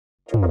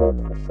Hello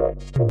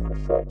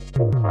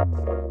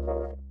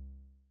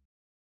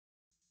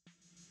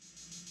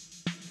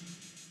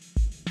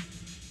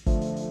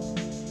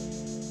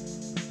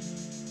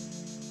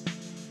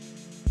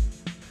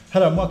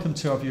and welcome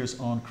to our viewers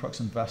on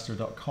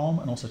cruxinvestor.com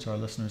and also to our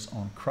listeners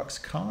on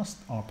Cruxcast,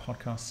 our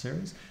podcast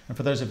series. And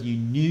for those of you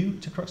new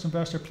to Crux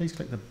Investor, please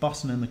click the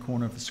button in the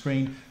corner of the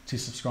screen to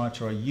subscribe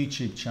to our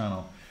YouTube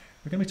channel.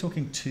 We're going to be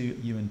talking to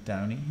Ewan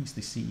Downey. He's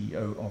the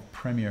CEO of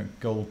Premier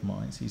Gold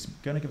Mines. He's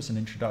going to give us an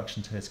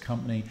introduction to his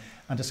company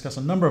and discuss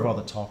a number of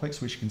other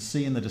topics, which you can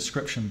see in the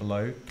description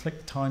below.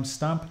 Click the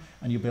timestamp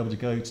and you'll be able to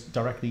go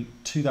directly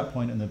to that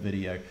point in the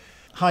video.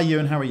 Hi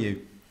Ewan, how are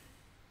you?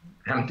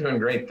 I'm doing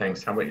great,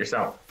 thanks. How about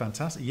yourself?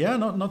 Fantastic. Yeah,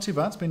 not too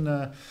bad. It's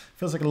been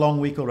feels like a long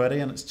week already,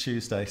 and it's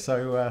Tuesday.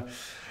 So,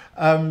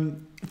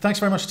 thanks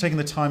very much for taking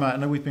the time out. I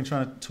know we've been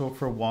trying to talk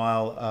for a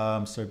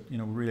while, so we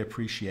really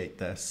appreciate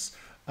this.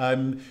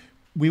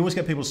 We always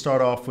get people to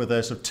start off with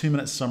a sort of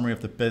 2-minute summary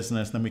of the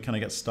business, then we kind of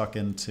get stuck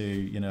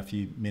into a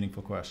few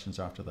meaningful questions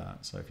after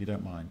that. So, if you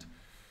don't mind.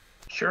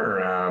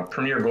 Sure.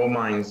 Premier Gold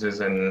Mines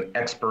is an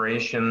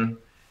exploration,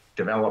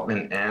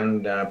 development,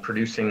 and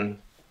producing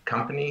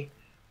company.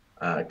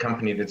 A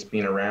company that's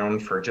been around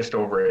for just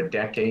over a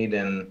decade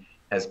and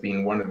has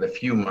been one of the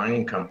few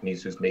mining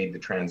companies who's made the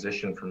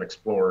transition from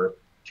explorer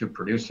to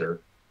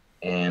producer.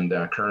 And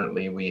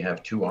currently we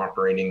have 2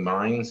 operating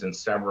mines and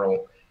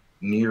several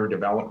near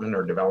development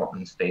or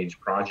development stage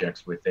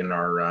projects within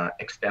our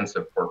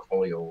extensive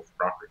portfolio of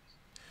properties.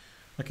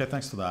 Okay,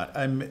 thanks for that.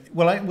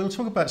 We'll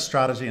talk about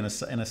strategy in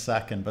a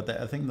second, but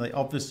I think the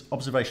obvious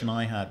observation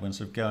I had when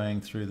sort of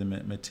going through the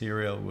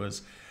material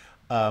was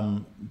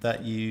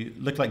that you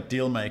look like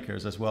deal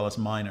makers as well as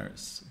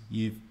miners.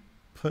 You've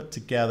put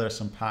together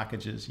some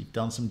packages, you've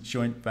done some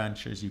joint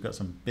ventures, you've got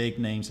some big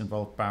names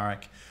involved,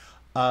 Barrick.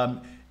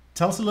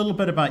 Tell us a little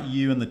bit about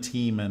you and the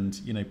team, and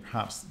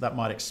perhaps that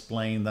might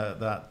explain that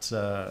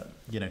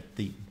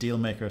the deal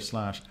maker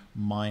 /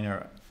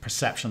 miner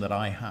perception that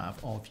I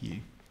have of you.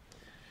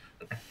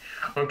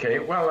 Okay,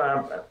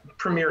 well,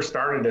 Premier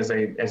started as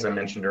I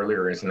mentioned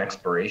earlier as an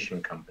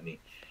exploration company.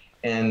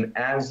 And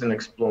as an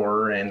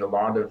explorer, and a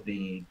lot of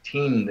the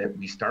team that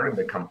we started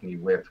the company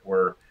with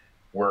were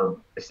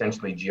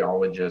essentially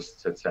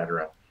geologists,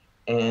 etc.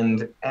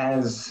 And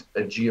as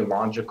a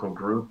geological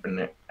group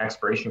and an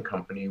exploration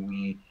company,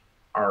 we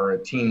are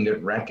a team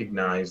that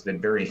recognized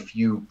that very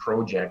few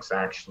projects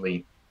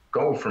actually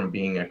go from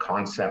being a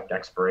concept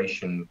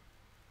exploration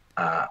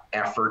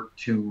effort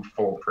to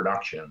full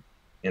production.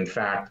 In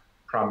fact,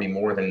 probably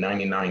more than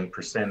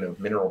 99% of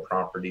mineral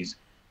properties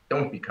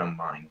don't become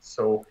mines.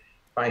 So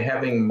by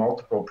having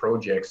multiple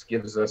projects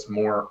gives us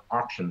more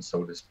options,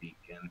 so to speak.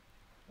 And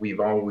we've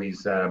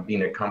always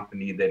been a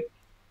company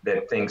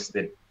that thinks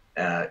that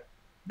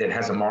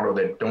has a motto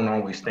that don't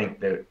always think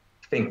that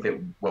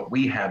what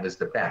we have is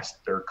the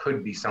best. There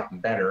could be something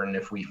better, and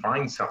if we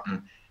find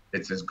something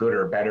that's as good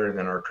or better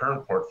than our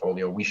current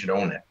portfolio, we should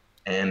own it.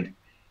 And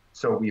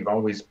so we've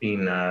always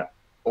been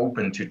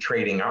open to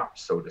trading up,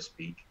 so to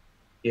speak,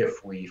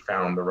 if we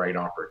found the right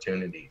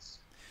opportunities.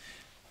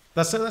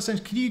 That's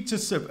can you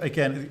just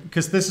again,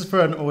 because this is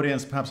for an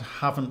audience perhaps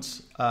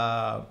haven't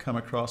come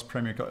across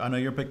Premier Gold. I know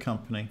you're a big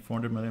company,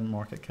 400 million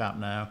market cap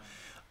now,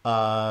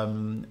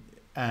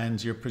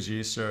 and you're a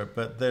producer,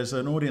 but there's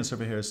an audience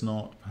over here who's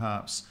not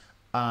perhaps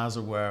as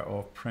aware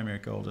of Premier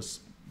Gold as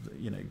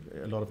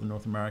a lot of the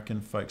North American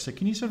folks. So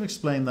can you sort of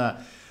explain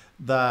that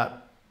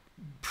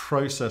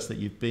process that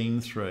you've been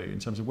through in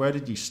terms of where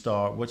did you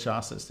start, which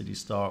assets did you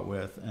start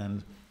with,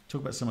 and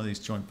talk about some of these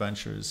joint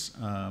ventures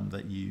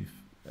that you've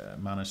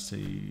managed to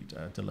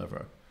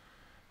deliver?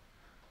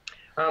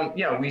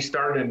 Yeah, we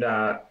started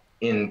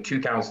in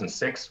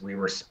 2006. We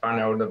were spun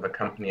out of a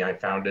company I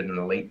founded in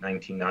the late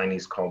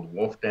 1990s called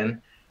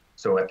Wolfden.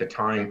 So at the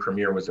time,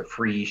 Premier was a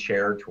free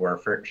share to our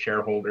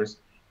shareholders.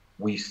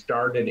 We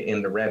started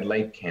in the Red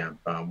Lake camp,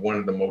 one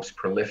of the most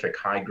prolific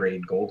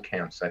high-grade gold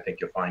camps I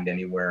think you'll find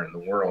anywhere in the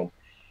world.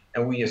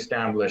 And we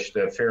established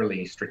a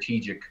fairly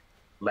strategic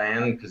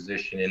land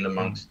position in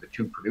amongst the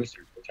 2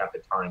 producers, which at the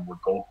time were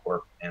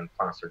Goldcorp and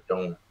Placer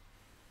Dome.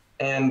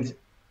 And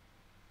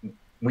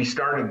we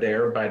started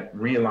there, but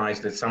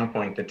realized at some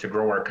point that to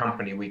grow our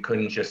company, we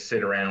couldn't just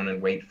sit around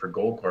and wait for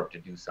Goldcorp to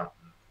do something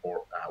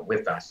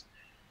with us.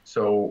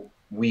 So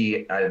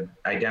we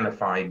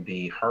identified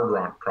the Hard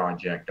Rock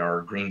project,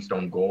 our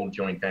Greenstone Gold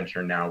joint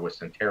venture now with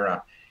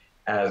Centerra,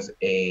 as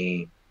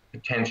a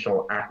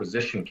potential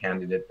acquisition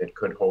candidate that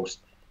could host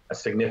a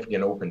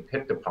significant open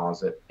pit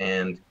deposit.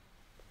 And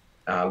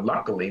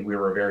luckily, we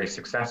were very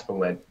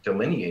successful at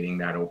delineating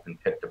that open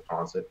pit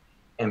deposit.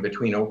 And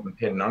between open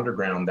pit and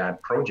underground,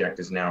 that project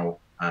is now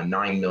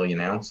 9 million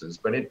ounces.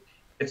 But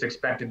it's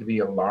expected to be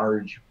a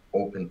large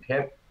open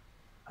pit.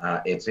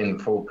 It's in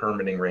full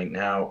permitting right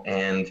now.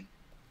 And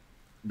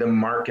the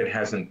market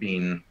hasn't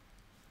been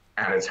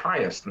at its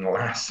highest in the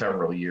last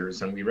several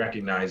years. And we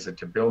recognize that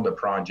to build a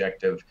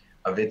project of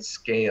its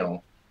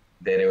scale,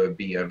 that it would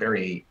be a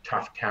very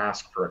tough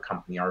task for a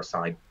company our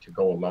size to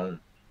go alone.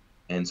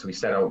 And so we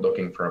set out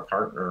looking for a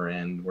partner,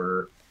 and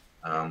we're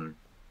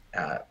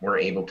we're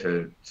able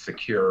to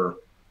secure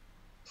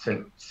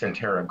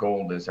Centerra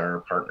Gold as our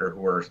partner,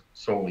 who are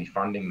solely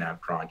funding that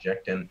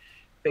project. And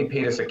they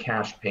paid us a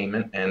cash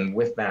payment. And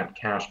with that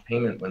cash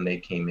payment, when they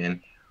came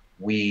in,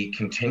 we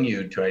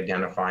continued to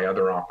identify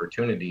other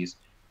opportunities.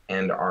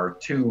 And our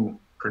two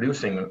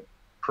producing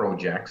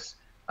projects,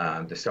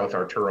 the South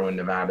Arturo in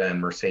Nevada and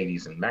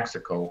Mercedes in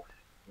Mexico,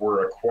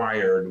 were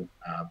acquired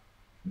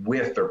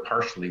with or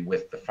partially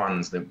with the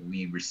funds that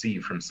we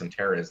received from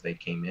Centerra as they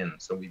came in.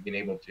 So we've been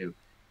able to,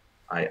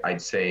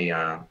 I'd say,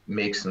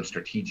 make some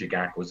strategic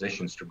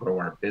acquisitions to grow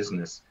our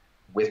business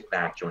with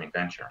that joint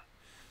venture.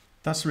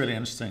 That's really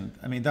interesting.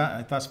 I mean,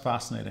 that's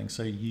fascinating.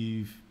 So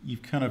you've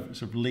kind of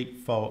sort of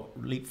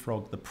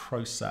leapfrogged the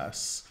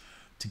process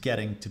to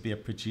getting to be a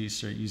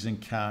producer using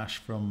cash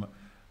from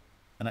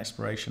an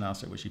exploration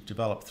asset which you've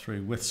developed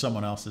through with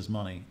someone else's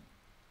money.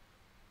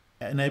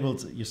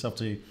 Enabled yourself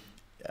to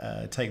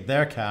take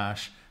their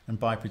cash and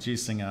buy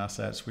producing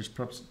assets which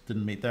perhaps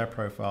didn't meet their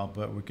profile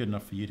but were good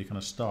enough for you to kind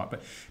of start.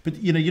 But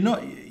you know,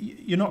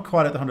 you're not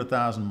quite at the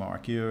 100,000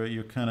 mark.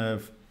 You're kind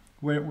of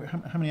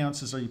how many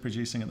ounces are you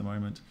producing at the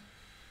moment?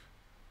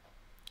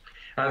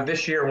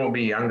 This year will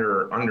be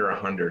under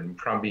 100,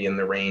 probably in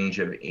the range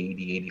of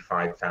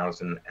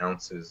 85,000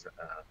 ounces,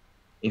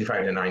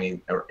 85 to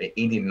 90 or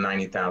 80 to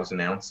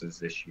 90,000 ounces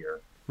this year.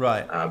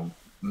 Right.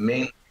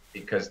 Mainly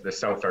because the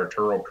South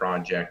Arturo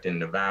project in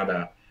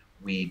Nevada,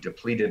 we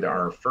depleted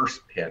our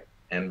first pit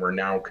and we're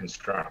now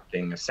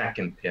constructing a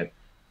second pit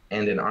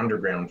and an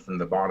underground from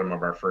the bottom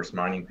of our first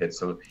mining pit.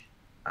 So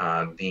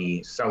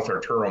the South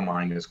Arturo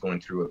mine is going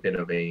through a bit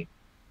of a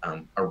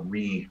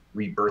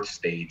rebirth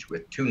stage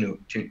with two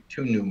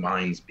new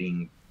mines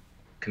being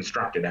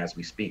constructed as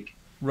we speak.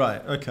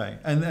 Right. Okay.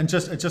 And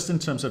just in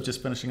terms of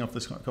just finishing off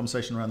this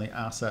conversation around the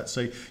assets,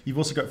 so you've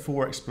also got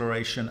 4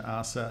 exploration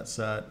assets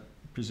at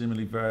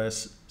presumably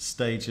various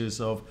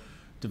stages of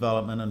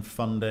development and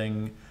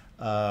funding,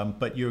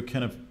 but you're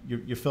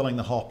filling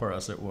the hopper,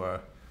 as it were.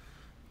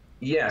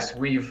 Yes,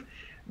 we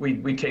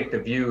take the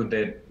view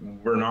that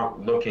we're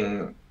not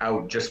looking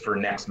out just for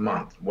next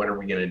month. What are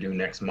we going to do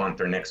next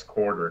month or next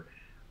quarter?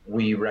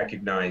 We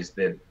recognize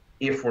that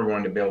if we're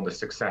going to build a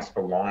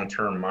successful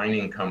long-term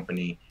mining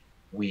company,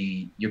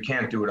 you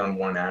can't do it on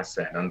one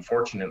asset.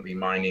 Unfortunately,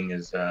 mining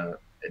is a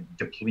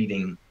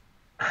depleting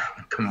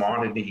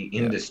commodity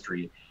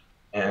industry.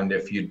 And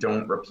if you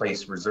don't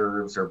replace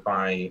reserves or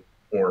buy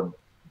or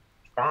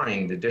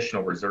find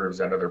additional reserves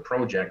at other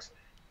projects,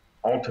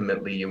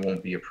 ultimately you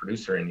won't be a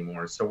producer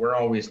anymore. So we're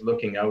always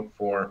looking out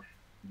for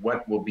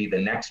what will be the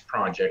next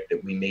project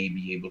that we may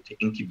be able to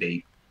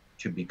incubate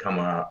to become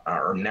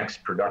our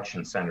next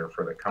production center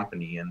for the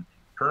company. And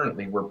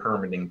currently we're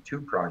permitting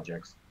 2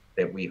 projects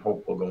that we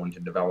hope will go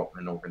into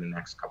development over the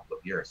next couple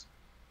of years.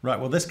 Right.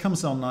 Well, this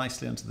comes on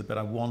nicely into the bit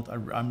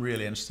I'm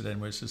really interested in,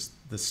 which is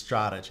the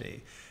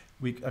strategy.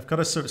 I've got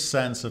a sort of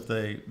sense of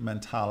the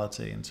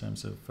mentality in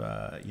terms of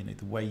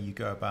the way you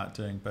go about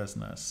doing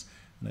business.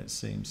 And it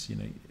seems,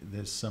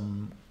 there's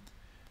some,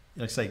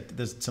 like I say,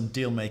 there's some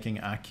deal-making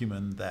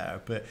acumen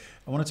there. But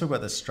I want to talk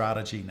about the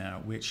strategy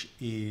now, which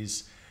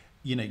is,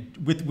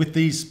 with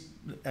these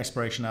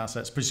exploration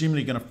assets,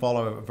 presumably going to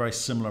follow a very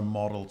similar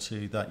model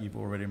to that you've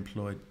already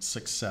employed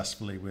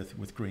successfully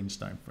with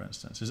Greenstone, for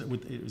instance.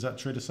 Is that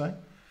true to say?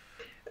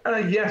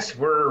 Yes,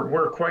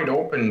 we're quite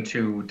open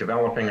to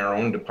developing our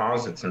own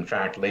deposits. In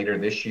fact, later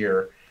this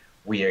year,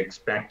 we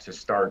expect to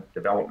start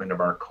development of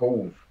our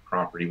Cove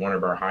property, one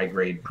of our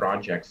high-grade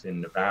projects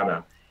in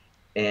Nevada.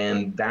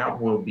 And that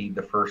will be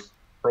the first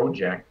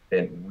project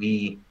that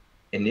we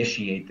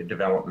initiate the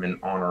development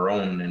on our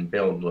own and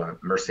build.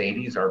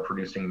 Mercedes, our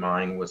producing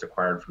mine, was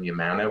acquired from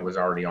Yamana. It was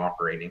already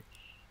operating.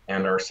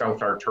 And our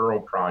South Arturo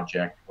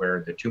project,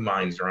 where the 2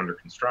 mines are under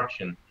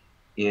construction,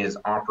 is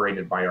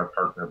operated by our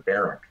partner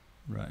Barrick.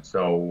 Right.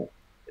 So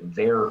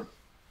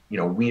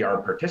we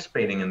are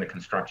participating in the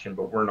construction,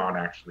 but we're not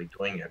actually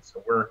doing it.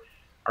 So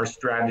our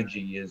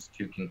strategy is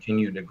to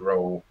continue to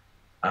grow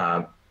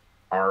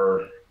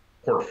our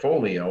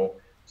portfolio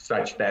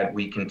such that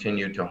we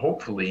continue to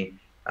hopefully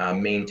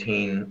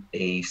maintain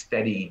a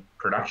steady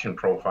production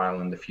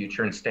profile in the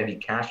future and steady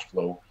cash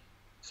flow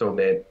so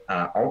that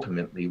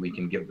ultimately we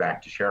can give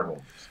back to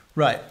shareholders.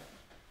 Right.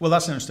 Well,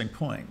 that's an interesting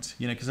point,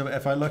 because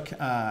if I look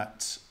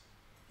at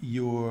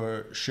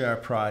your share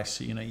price,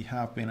 you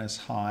have been as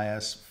high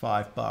as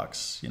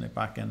 $5,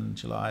 back in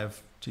July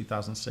of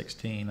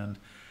 2016, and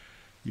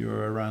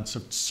you're around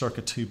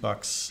circa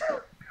 $2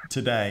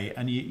 today,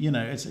 and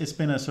it's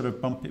been a sort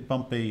of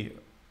bumpy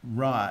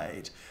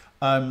ride.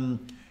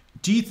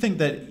 Do you think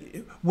that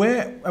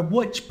at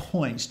which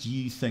point do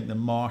you think the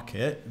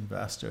market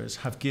investors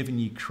have given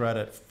you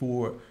credit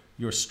for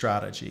your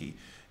strategy?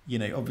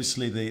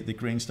 Obviously the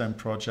Greenstone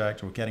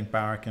project, or getting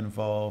Barrick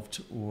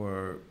involved,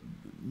 or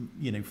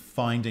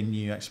finding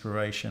new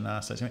exploration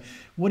assets. I mean,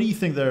 what do you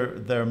think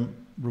they're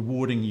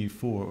rewarding you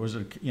for, or is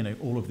it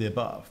all of the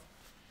above?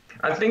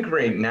 I think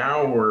right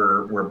now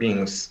we're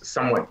being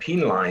somewhat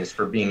penalized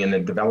for being in the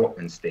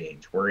development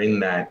stage. We're in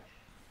that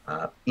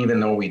even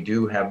though we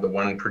do have the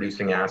one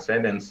producing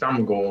asset and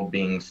some gold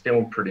being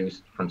still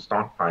produced from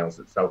stockpiles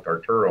at South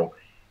Arturo,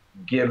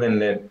 given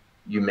that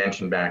you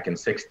mentioned back in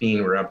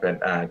 16, we're up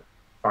at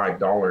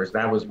 $5.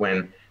 That was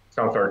when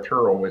South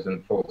Arturo was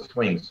in full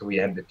swing. So we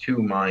had the two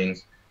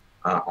mines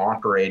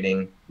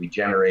operating. We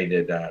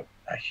generated a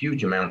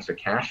huge amounts of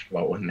cash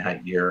flow in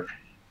that year.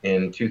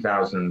 In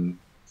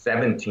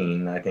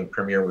 2017, I think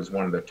Premier was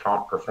one of the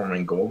top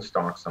performing gold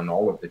stocks on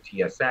all of the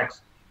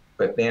TSX.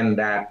 But then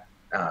that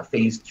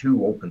phase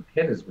two open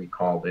pit, as we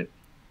called it,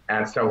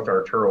 at South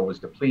Arturo was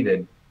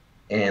depleted.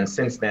 And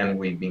since then,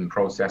 we've been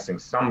processing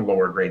some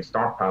lower grade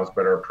stockpiles,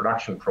 but our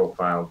production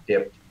profile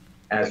dipped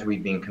as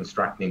we've been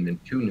constructing the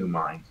two new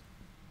mines.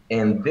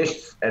 And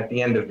this, at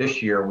the end of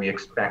this year, we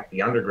expect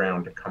the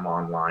underground to come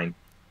online.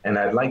 And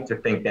I'd like to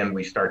think then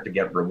we start to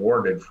get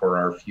rewarded for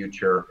our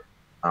future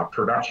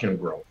production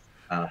growth.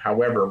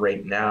 However,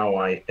 right now,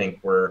 I think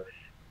we're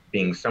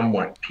being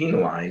somewhat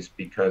penalized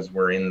because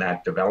we're in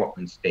that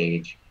development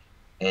stage.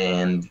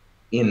 And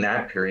in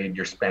that period,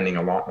 you're spending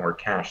a lot more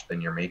cash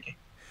than you're making.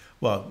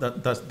 Well,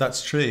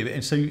 that's true.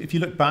 And so if you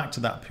look back to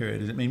that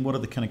period, I mean, what are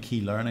the kind of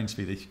key learnings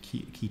for you, the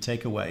key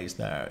takeaways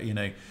there? You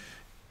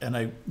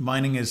know,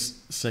 mining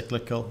is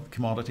cyclical,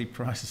 commodity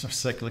prices are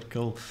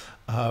cyclical,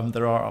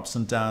 there are ups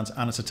and downs,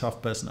 and it's a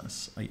tough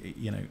business.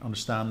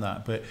 Understand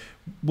that. But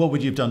what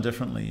would you have done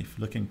differently if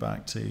looking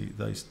back to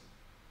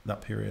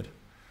that period?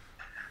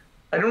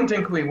 I don't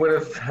think we would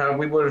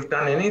have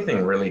done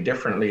anything really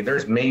differently.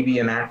 There's maybe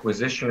an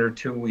acquisition or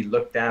two we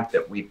looked at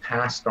that we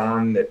passed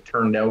on that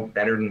turned out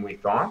better than we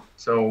thought.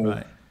 So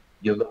right.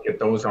 You look at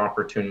those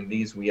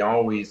opportunities. We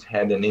always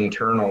had an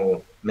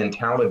internal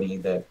mentality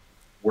that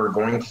we're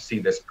going to see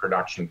this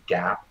production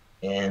gap,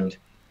 and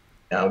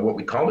what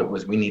we called it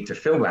was we need to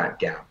fill that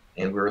gap.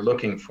 And we were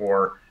looking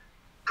for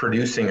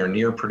producing or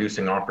near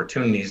producing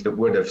opportunities that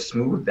would have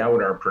smoothed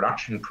out our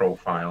production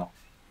profile,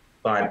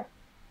 but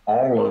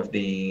all of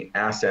the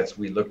assets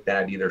we looked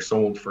at either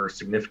sold for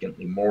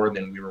significantly more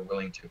than we were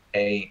willing to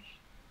pay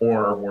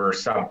or were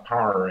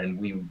subpar, and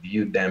we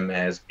viewed them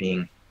as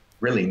being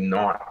really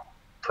not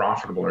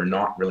profitable or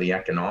not really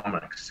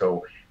economic.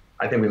 So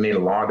I think we made a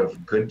lot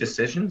of good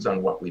decisions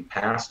on what we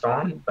passed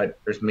on, but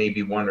there's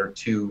maybe one or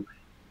two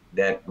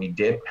that we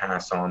did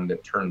pass on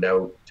that turned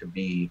out to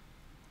be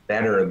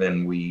better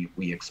than we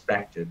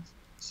expected.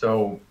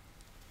 So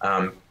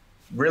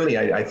really,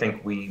 I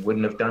think we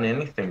wouldn't have done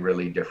anything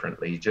really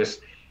differently.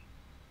 Just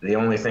the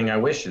only thing I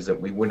wish is that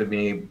we would have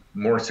been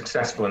more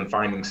successful in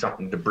finding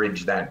something to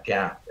bridge that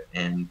gap.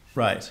 And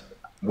right.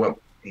 What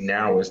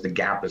now is the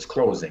gap is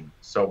closing.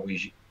 So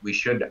we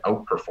should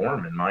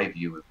outperform, in my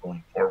view,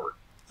 going forward.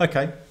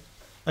 Okay,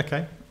 I'll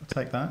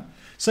take that.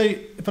 So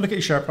if I look at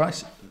your share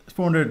price,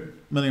 $400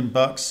 million,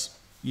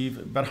 you've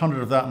about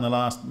 100 of that in the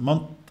last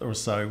month or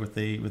so with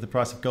the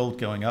price of gold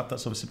going up.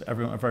 That's obviously a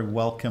very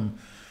welcome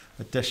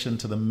addition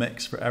to the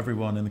mix for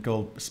everyone in the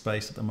gold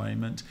space at the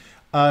moment.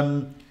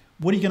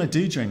 What are you going to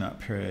do during that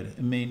period?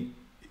 I mean,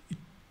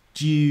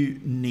 do you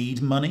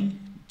need money?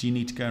 Do you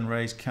need to go and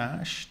raise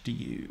cash?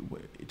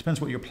 It depends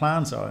what your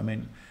plans are. I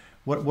mean,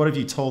 what have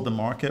you told the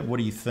market? What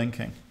are you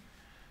thinking?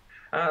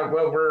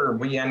 Well,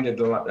 we ended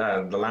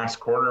the last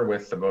quarter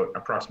with about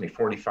approximately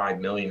 45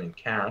 million in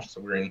cash.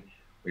 So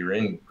we were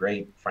in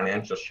great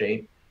financial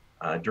shape.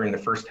 During the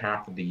first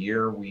half of the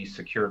year, we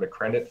secured a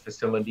credit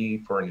facility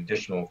for an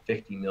additional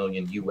 50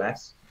 million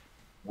US,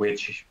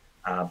 which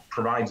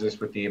provides us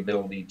with the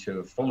ability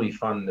to fully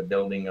fund the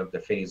building of the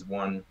phase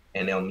one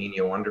and El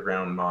Nino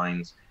underground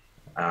mines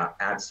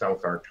at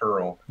South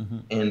Arturo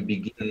and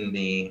begin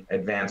the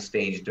advanced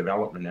stage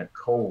development at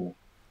Cove.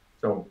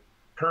 So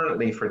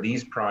currently for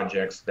these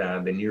projects, the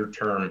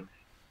near-term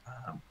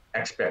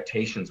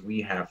expectations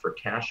we have for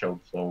cash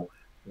outflow,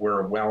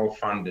 we're well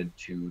funded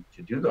to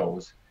do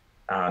those.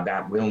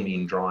 That will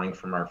mean drawing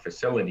from our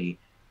facility.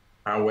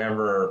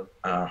 However,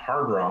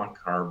 Hard Rock,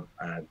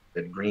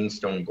 the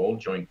Greenstone Gold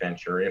joint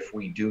venture, if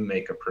we do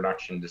make a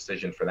production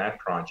decision for that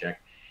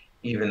project,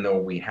 even though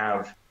we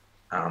have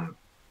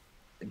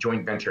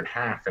joint ventured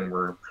half and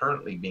we're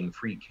currently being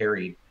free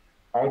carried,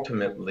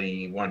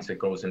 ultimately, once it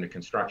goes into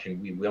construction,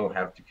 we will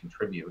have to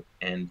contribute.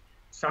 And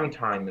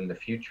sometime in the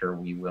future,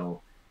 we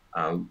will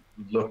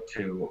look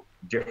to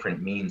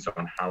different means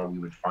on how we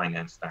would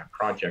finance that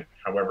project.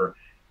 However,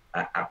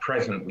 at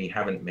present, we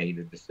haven't made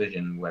a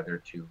decision whether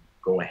to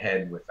go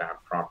ahead with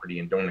that property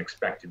and don't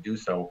expect to do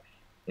so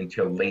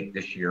until late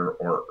this year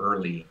or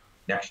early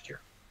next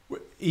year.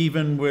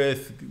 Even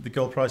with the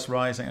gold price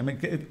rising, I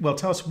mean, well,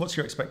 tell us, what's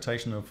your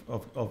expectation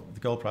of the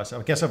gold price?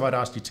 I guess if I'd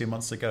asked you 2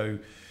 months ago, it'd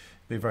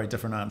be a very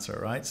different answer,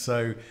 right?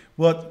 So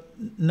what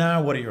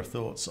are your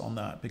thoughts on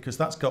that? Because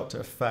that's got to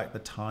affect the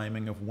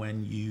timing of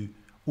when you,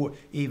 or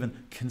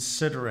even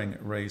considering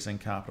raising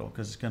capital,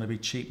 because it's going to be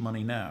cheap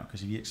money now.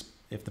 Because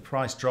if the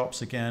price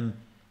drops again,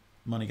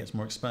 money gets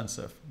more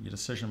expensive. Your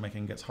decision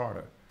making gets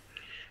harder.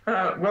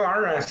 Well,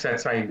 our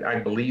assets, I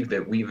believe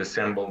that we've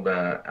assembled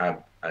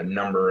a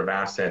number of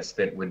assets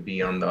that would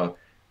be on the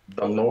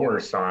lower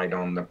side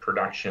on the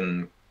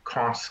production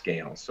cost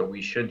scale. So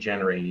we should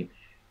generate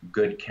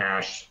good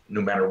cash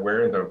no matter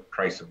where the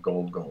price of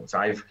gold goes.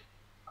 I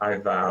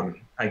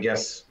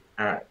guess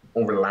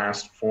over the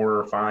last 4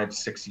 or 5,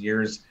 6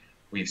 years,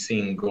 we've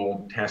seen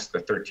gold test the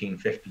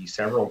 1350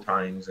 several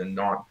times and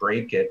not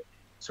break it.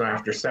 So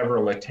after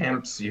several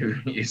attempts, you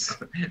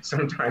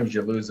sometimes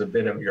you lose a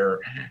bit of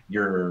your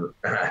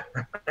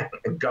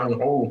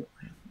gung ho.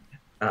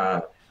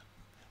 I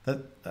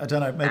don't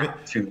know. Maybe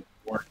to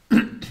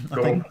I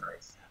gold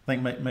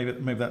think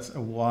maybe that's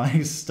a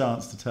wise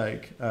stance to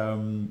take.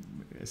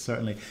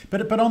 Certainly,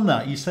 but on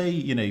that, you say,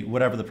 you know,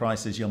 whatever the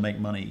price is, you'll make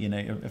money. You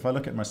know, if I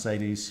look at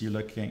Mercedes,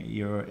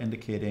 you're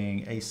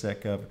indicating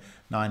AISC of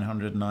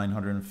 900,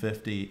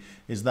 950.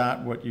 Is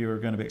that what you're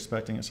going to be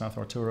expecting at South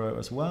Arturo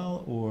as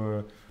well,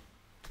 or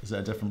is it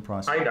a different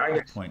price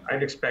point?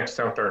 I'd expect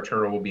South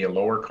Arturo will be a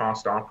lower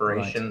cost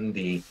operation.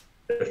 Right.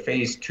 The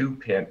phase 2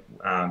 pit,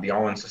 the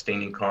all-in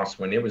sustaining cost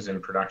when it was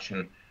in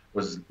production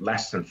was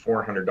less than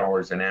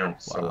 $400 an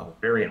ounce. Wow. So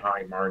very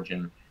high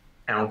margin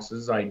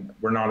ounces.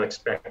 We're not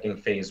expecting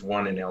phase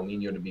 1 in El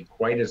Nino to be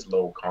quite as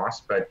low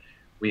cost, but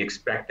we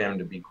expect them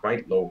to be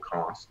quite low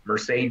cost.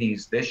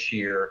 Mercedes this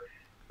year,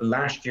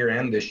 last year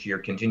and this year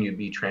continue to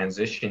be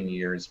transition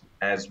years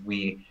as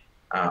we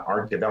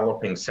are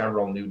developing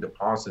several new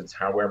deposits.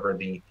 However,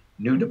 the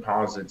new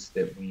deposits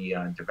that we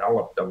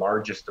developed, the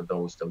largest of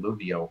those,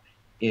 Diluvio,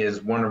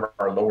 is one of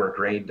our lower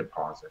grade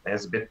deposits. It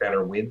has a bit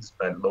better widths,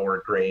 but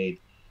lower grade.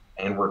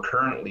 And we're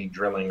currently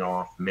drilling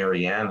off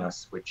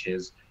Marianas, which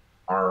is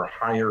our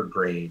higher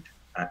grade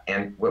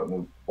and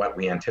what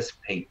we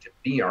anticipate to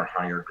be our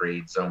higher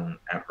grade zone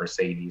at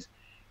Mercedes.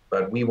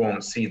 But we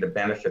won't see the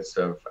benefits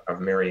of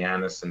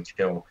Marianas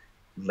until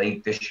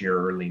late this year,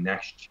 early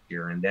next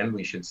year. And then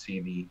we should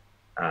see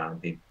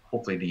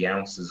hopefully the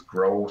ounces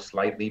grow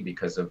slightly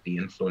because of the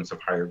influence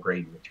of higher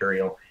grade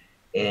material.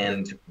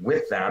 And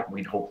with that,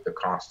 we'd hope the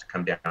cost to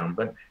come down.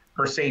 But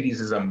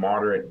Mercedes is a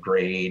moderate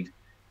grade,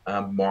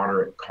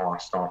 moderate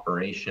cost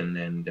operation,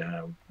 and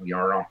we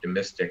are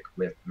optimistic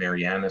with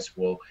Marianas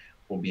we'll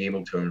be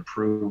able to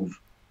improve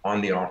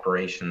on the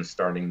operation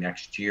starting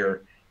next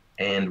year.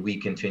 And we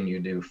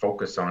continue to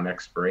focus on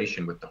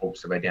exploration with the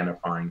hopes of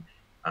identifying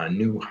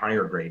new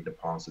higher grade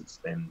deposits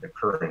than the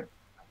current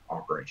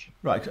operation.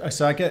 Right.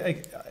 So I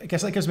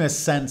guess that gives me a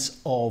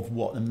sense of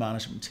what the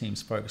management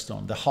team's focused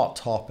on, the hot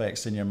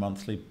topics in your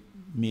monthly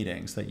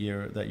meetings that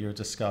you're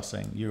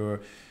discussing. You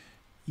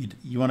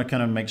want to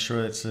kind of make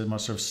sure it's a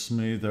much sort of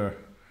smoother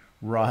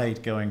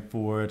ride going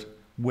forward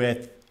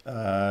with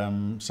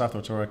South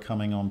Arturo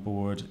coming on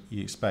board.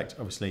 You expect,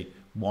 obviously,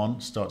 one,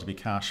 start to be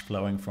cash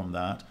flowing from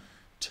that.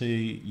 Two,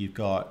 you've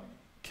got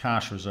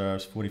cash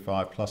reserves,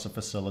 45 plus a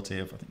facility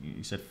of, I think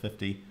you said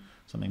 50,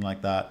 something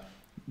like that.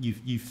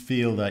 You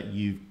feel that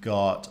you've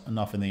got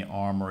enough in the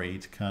armory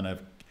to kind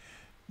of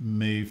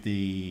move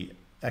the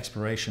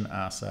exploration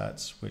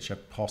assets, which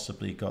have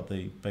possibly got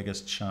the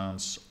biggest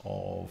chance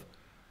of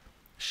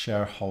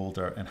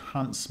shareholder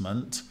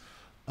enhancement.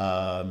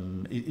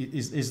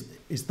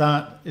 Is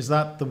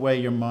that the way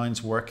your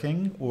mind's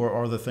working, or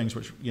are there things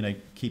which, you know,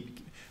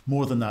 keep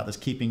more than that that's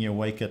keeping you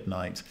awake at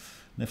night?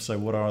 And if so,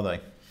 what are they?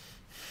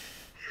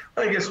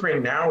 I guess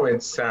right now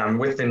it's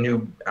with the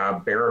new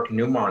Barrick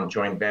Newmont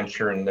joint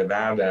venture in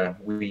Nevada.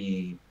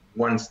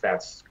 Once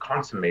that's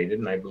consummated,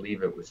 and I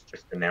believe it was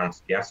just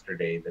announced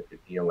yesterday that the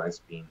deal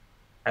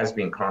has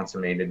been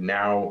consummated.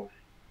 Now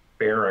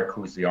Barrick,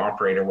 who's the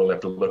operator, will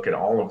have to look at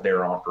all of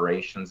their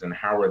operations and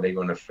how are they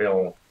going to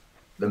fill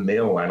the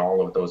mill at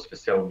all of those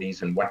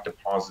facilities and what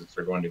deposits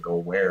are going to go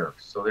where.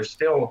 So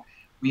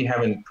we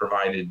haven't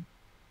provided,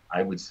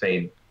 I would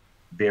say,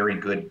 very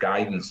good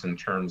guidance in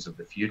terms of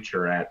the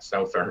future at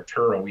South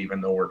Arturo,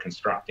 even though we're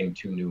constructing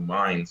 2 new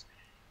mines,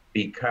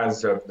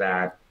 because of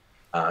that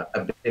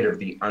a bit of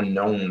the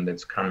unknown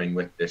that's coming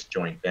with this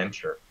joint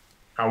venture.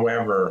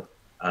 However,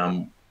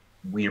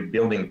 we are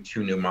building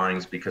 2 new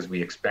mines because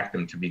we expect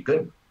them to be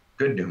good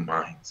new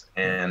mines,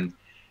 and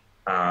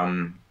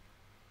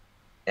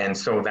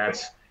so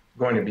that's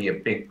going to be a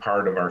big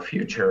part of our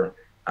future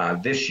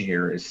this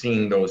year, is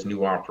seeing those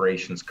new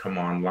operations come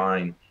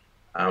online.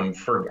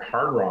 For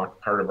Hard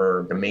Rock, part of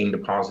the main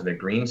deposit at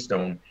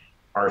Greenstone,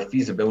 our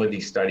feasibility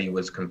study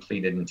was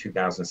completed in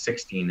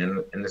 2016,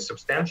 and a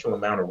substantial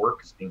amount of work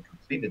has been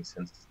completed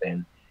since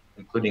then,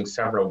 including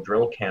several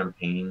drill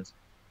campaigns.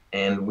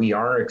 And we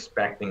are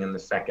expecting in the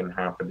second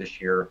half of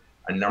this year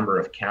a number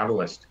of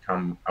catalysts to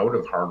come out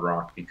of Hard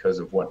Rock because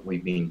of what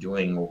we've been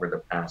doing over the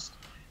past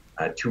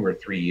 2 or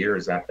 3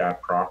 years at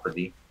that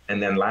property.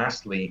 And then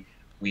lastly,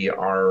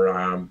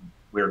 we're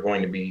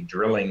going to be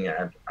drilling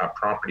at a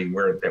property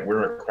that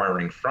we're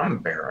acquiring from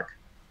Barrick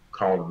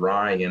called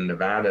Rye in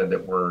Nevada,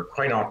 that we're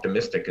quite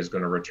optimistic is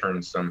going to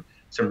return some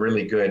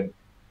really good,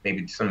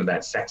 maybe some of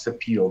that sex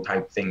appeal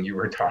type thing you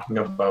were talking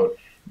about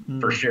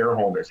for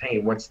shareholders. Hey,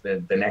 what's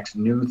the next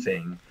new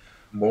thing,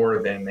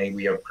 more than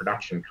we have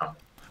production coming?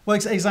 Well,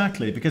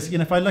 exactly, because, you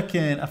know, if I look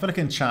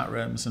in chat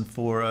rooms and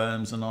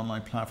forums and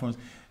online platforms,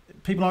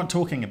 people aren't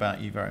talking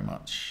about you very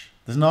much.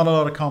 There's not a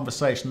lot of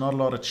conversation, not a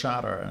lot of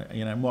chatter,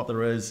 you know, and what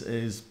there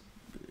is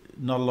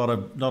not a lot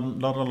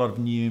of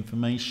new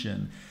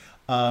information.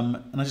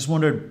 And I just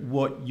wondered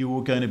what you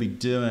were going to be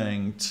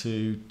doing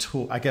to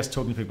talk, I guess,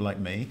 talking to people like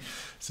me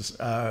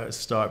to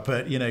start.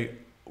 But,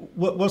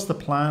 what's the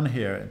plan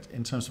here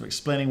in terms of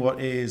explaining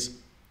there's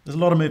a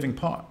lot of moving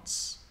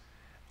parts,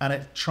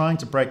 and trying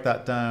to break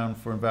that down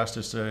for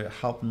investors to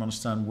help them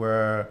understand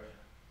where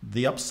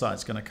the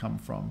upside's going to come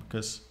from.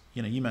 Because,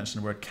 you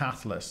mentioned the word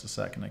catalyst a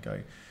second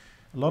ago.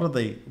 A lot of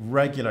the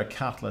regular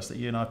catalysts that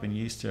you and I have been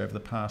used to over the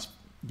past,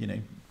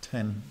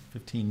 10,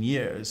 15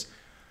 years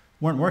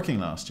weren't working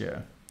last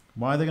year.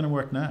 Why are they going to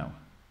work now?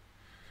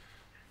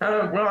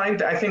 Well,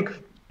 I think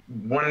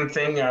one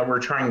thing, we're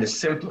trying to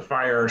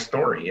simplify our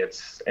story.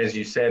 It's, as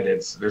you said,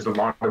 there's a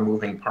lot of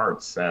moving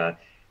parts.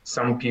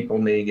 Some people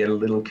may get a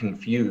little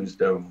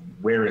confused of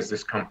where is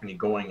this company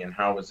going and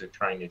how is it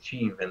trying to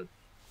achieve.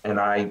 And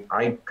I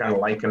kind of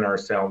liken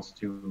ourselves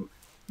to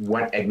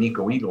what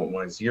Agnico Eagle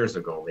was years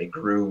ago. They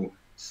grew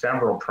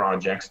several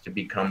projects to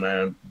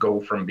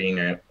go from being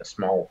a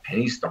small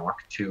penny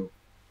stock to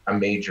a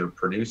major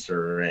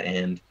producer.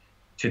 And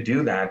to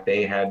do that,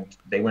 they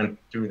went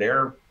through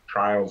their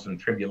trials and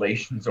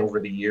tribulations over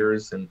the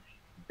years and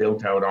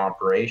built out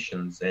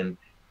operations. And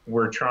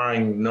we're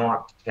trying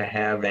not to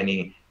have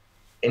anything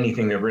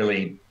that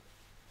really,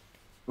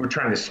 we're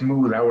trying to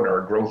smooth out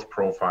our growth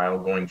profile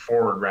going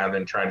forward rather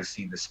than try to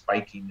see the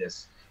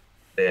spikiness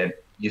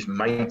that you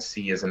might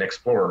see as an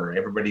explorer.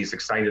 Everybody's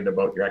excited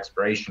about your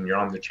exploration, you're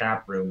on the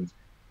chat rooms,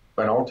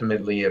 but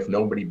ultimately if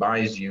nobody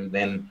buys you,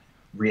 then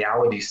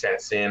reality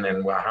sets in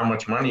and, well, how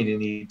much money do you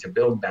need to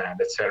build that,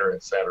 et cetera,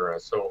 et cetera.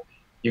 So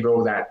you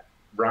go that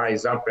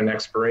rise up in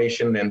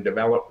exploration and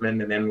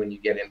development, and then when you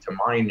get into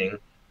mining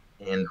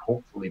and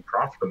hopefully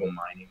profitable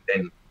mining,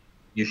 then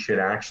you should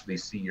actually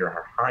see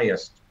your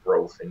highest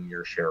growth in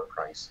your share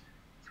price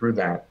through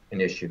that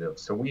initiative.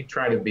 So we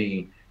try to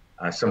be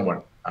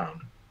somewhat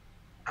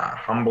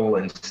humble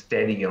and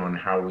steady on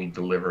how we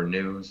deliver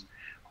news.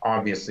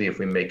 Obviously, if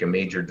we make a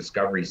major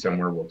discovery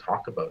somewhere, we'll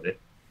talk about it.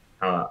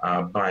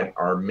 But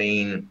our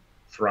main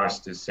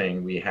thrust is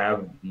saying we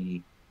have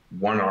the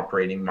one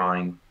operating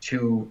mine,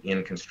 two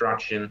in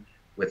construction,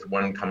 with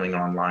one coming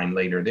online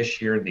later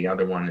this year, the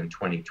other one in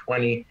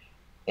 2020,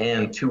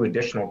 and two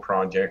additional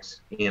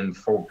projects in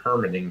full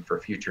permitting for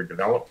future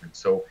development.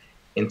 So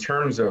in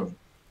terms of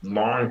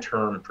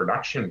long-term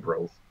production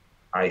growth,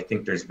 I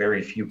think there's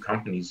very few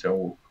companies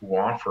who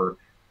offer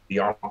the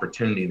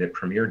opportunity that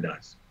Premier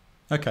does.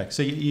 Okay,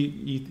 so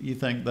you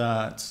think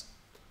that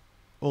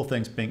all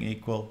things being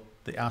equal,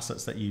 the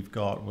assets that you've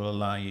got will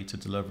allow you to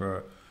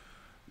deliver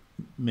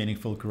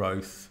meaningful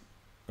growth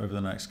over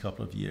the next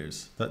couple of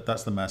years.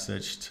 That's the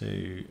message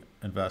to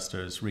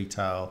investors,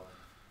 retail,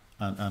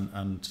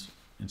 and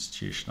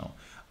institutional.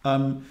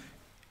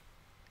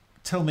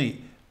 Tell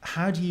me,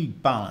 how do you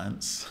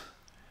balance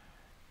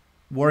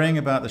worrying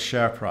about the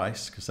share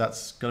price, because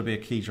that's got to be a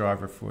key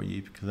driver for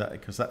you,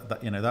 because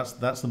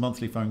that's the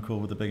monthly phone call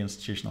with the big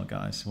institutional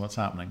guys. What's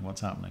happening,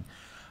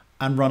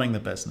 and running the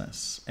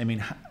business. I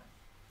mean,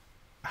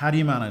 how do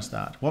you manage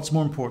that? What's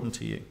more important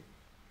to you?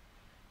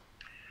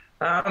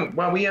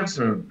 Well, we have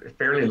some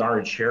fairly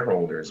large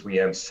shareholders. We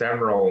have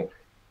several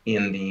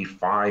in the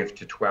 5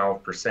 to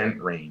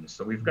 12% range.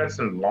 So we've got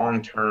some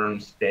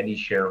long-term steady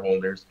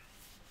shareholders.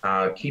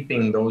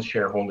 Keeping those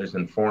shareholders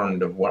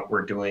informed of what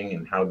we're doing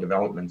and how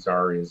developments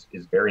are is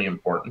very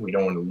important. We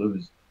don't want to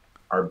lose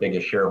our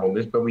biggest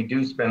shareholders, but we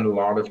do spend a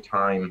lot of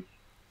time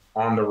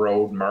on the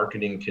road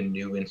marketing to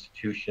new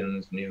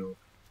institutions, new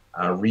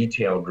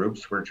retail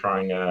groups. We're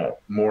trying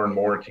more and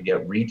more to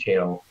get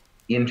retail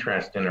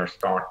interest in our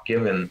stock,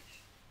 given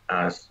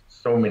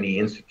so many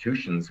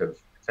institutions have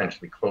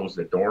essentially closed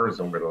the doors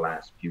over the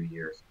last few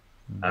years,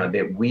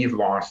 that we've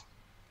lost.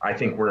 I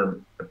think we're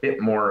a bit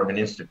more of an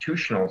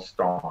institutional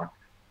stock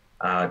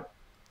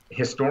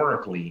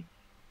historically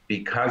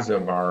because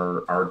of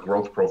our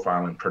growth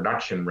profile and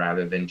production,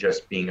 rather than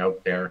just being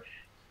out there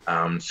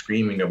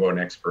screaming about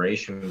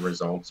exploration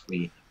results.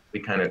 We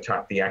kind of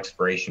tuck the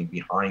exploration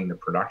behind the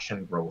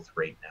production growth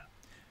right now.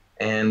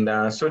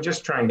 And so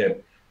just trying to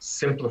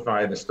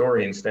simplify the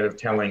story instead of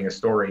telling a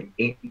story,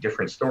 8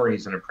 different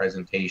stories in a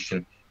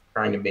presentation,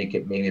 trying to make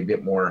it maybe a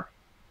bit more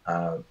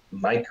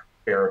like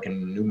Barrick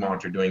and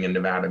Newmont are doing in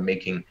Nevada,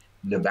 making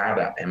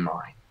Nevada a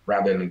mine,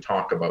 rather than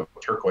talk about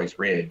Turquoise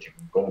Ridge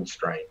and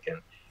Goldstrike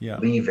and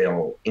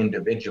Leeville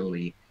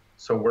individually.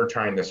 So we're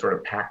trying to sort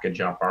of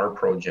package up our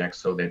projects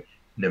so that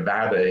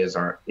Nevada is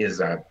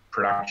a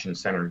production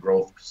center,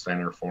 growth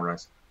center for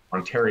us.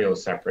 Ontario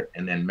is separate,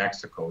 and then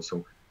Mexico.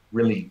 So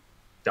really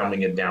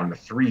dumbing it down to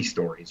 3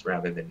 stories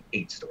rather than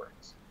 8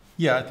 stories.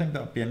 Yeah, I think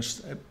that'd be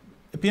interesting.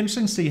 It'd be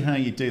interesting to see how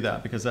you do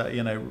that, because I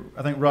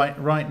think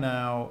right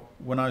now,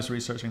 when I was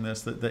researching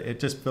this, that it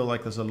just felt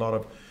like there's a lot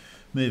of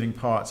moving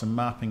parts, and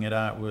mapping it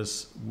out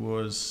was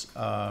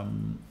more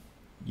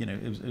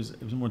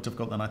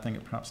difficult than I think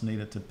it perhaps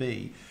needed to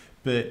be.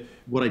 But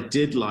what I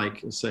did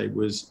like, say,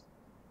 was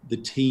the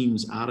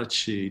team's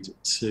attitude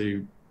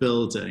to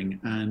building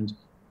and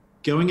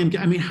going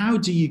and how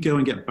do you go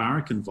and get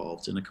Barrick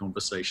involved in a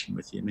conversation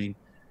with you? I mean,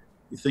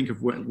 you think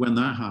of when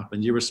that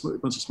happened. You were a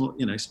bunch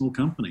of small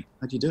company.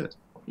 How'd you do it?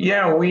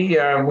 Yeah, we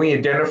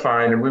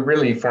identified and we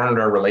really formed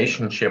our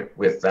relationship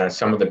with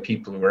some of the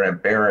people who were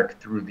at Barrick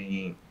through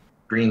the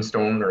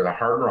Greenstone or the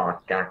Hard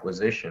Rock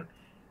acquisition.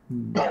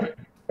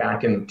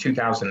 Back in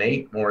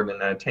 2008, more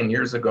than 10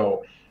 years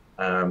ago,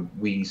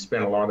 we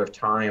spent a lot of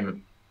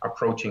time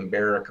approaching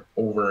Barrick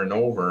over and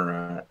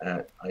over.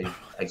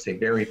 I say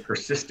very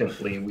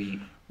persistently.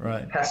 We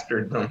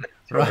pestered them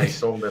until they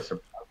sold us a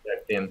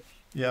project in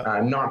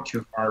not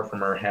too far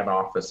from our head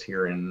office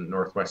here in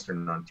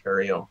northwestern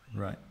Ontario.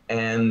 Right.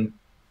 And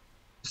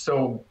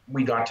so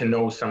we got to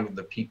know some of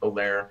the people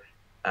there,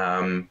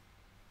 and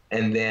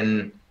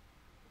then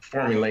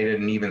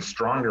formulated an even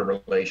stronger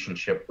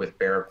relationship with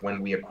Barrick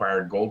when we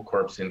acquired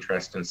Goldcorp's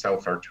interest in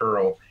South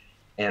Arturo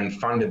and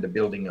funded the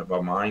building of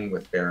a mine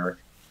with Barrick.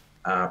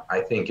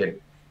 I think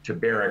it, to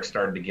Barrick,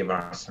 started to give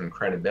us some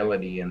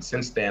credibility. And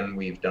since then,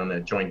 we've done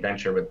a joint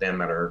venture with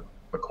them at our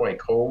McCoy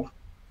Cove,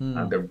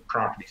 the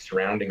property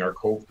surrounding our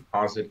Cove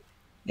deposit.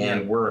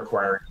 And we're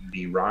acquiring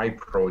the Rye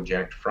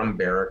project from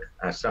Barrick,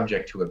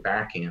 subject to a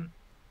back-in.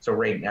 So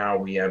right now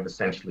we have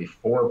essentially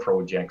 4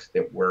 projects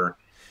that we're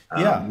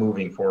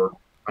moving forward,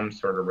 some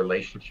sort of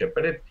relationship.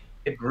 But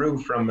it grew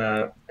from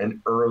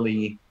an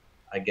early,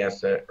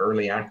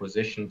 early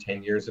acquisition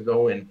 10 years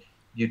ago. And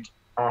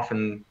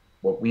often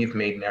what we've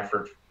made an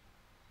effort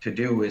to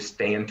do is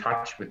stay in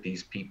touch with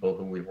these people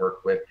who we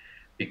work with,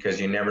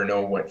 because you never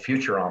know what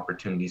future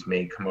opportunities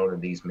may come out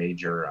of these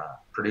major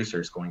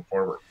producers going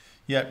forward.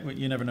 Yeah,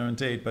 you never know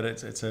indeed, but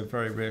it's a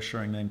very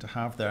reassuring name to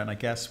have there. And I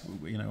guess,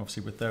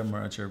 obviously with their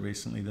merger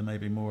recently, there may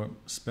be more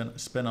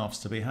spin-offs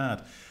to be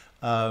had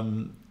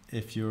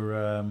if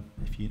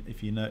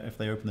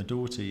they open the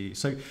door to you.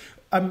 So,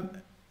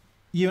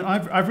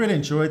 I've really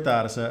enjoyed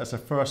that as a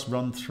first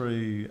run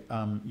through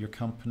your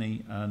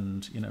company,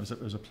 and it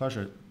was a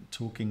pleasure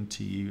talking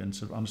to you and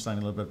sort of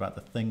understanding a little bit about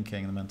the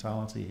thinking and the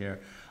mentality here.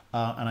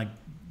 And I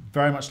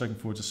very much looking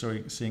forward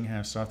to seeing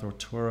how South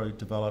Arturo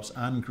develops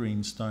and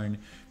Greenstone,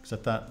 because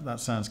that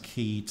sounds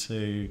key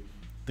to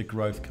the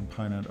growth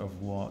component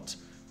of what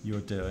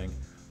you're doing.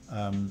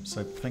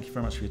 So thank you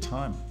very much for your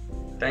time.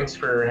 Thanks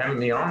for having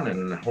me on,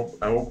 and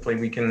hopefully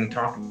we can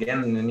talk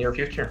again in the near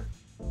future.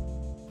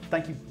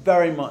 Thank you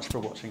very much for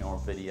watching our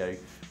video.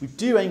 We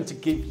do aim to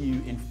give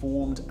you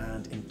informed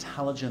and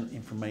intelligent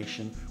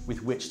information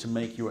with which to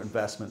make your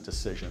investment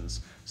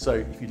decisions. So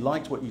if you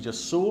liked what you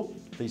just saw,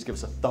 please give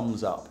us a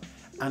thumbs up.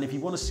 And if you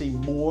want to see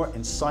more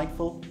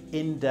insightful,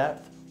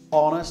 in-depth,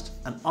 honest,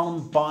 and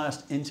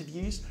unbiased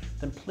interviews,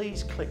 then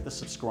please click the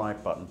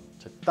subscribe button.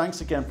 So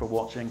thanks again for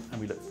watching,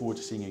 and we look forward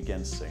to seeing you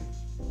again soon.